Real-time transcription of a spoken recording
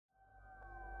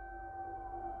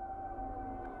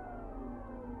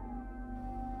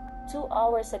2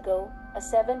 hours ago, a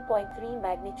 7.3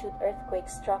 magnitude earthquake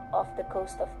struck off the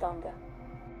coast of Tonga.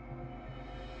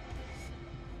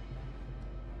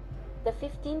 The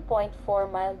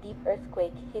 15.4-mile deep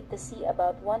earthquake hit the sea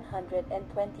about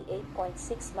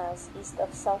 128.6 miles east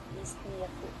of southeast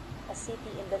Neiafu, a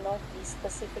city in the northeast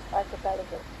Pacific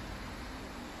archipelago.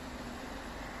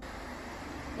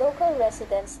 Local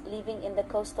residents living in the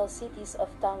coastal cities of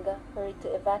Tonga hurried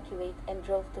to evacuate and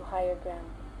drove to higher ground.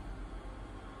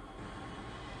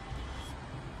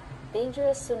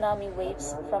 Dangerous tsunami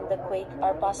waves from the quake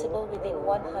are possible within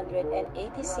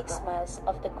 186 miles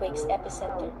of the quake's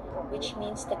epicenter, which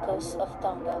means the coasts of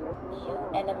Tonga, Niue,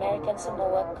 and American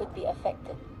Samoa could be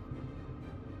affected.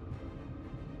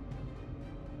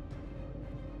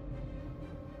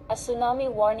 A tsunami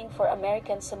warning for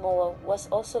American Samoa was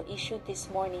also issued this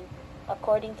morning,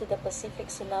 according to the Pacific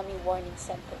Tsunami Warning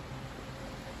Center.